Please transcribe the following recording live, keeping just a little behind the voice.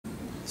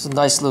It's a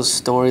nice little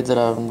story that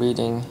I'm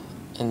reading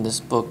in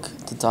this book,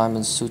 The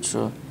Diamond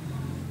Sutra.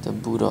 The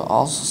Buddha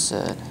also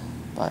said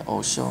by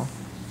Osho.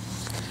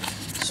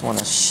 Just want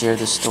to share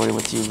this story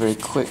with you very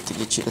quick to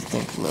get you to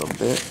think a little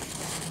bit.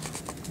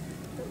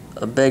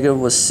 A beggar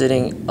was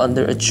sitting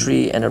under a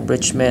tree and a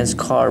rich man's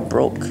car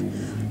broke.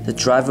 The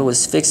driver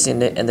was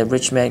fixing it and the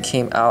rich man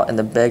came out and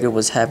the beggar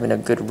was having a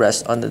good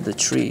rest under the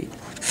tree.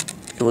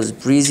 It was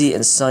breezy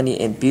and sunny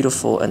and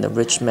beautiful, and the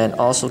rich man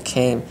also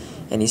came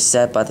and he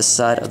sat by the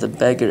side of the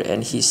beggar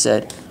and he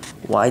said,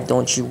 "Why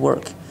don't you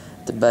work?"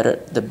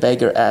 The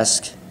beggar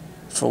asked,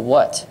 "For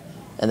what?"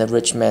 And the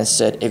rich man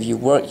said, "If you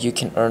work, you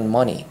can earn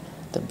money."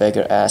 The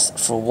beggar asked,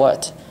 "For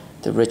what?"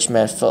 The rich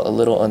man felt a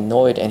little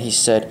annoyed and he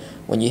said,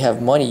 "When you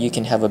have money, you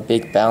can have a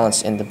big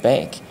balance in the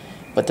bank."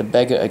 But the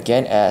beggar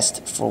again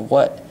asked, "For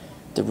what?"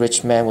 The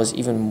rich man was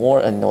even more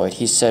annoyed.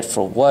 He said,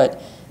 "For what?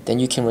 Then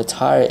you can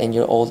retire in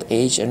your old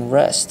age and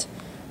rest."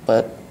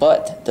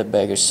 But, the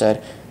beggar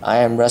said, "I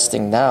am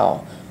resting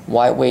now.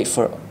 Why wait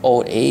for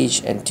old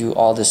age and do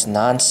all this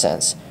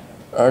nonsense?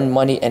 Earn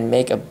money and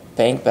make a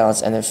bank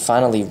balance and then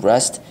finally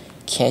rest?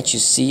 Can't you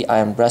see I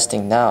am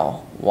resting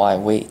now? Why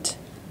wait?"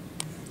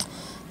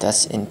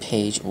 That's in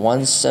page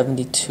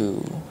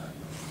 172.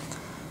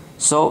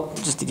 So,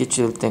 just to get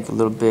you to think a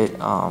little bit,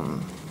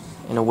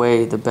 in a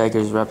way, the beggar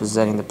is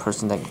representing the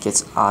person that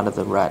gets out of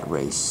the rat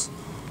race.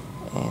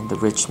 And the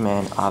rich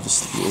man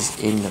obviously is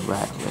in the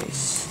rat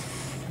race.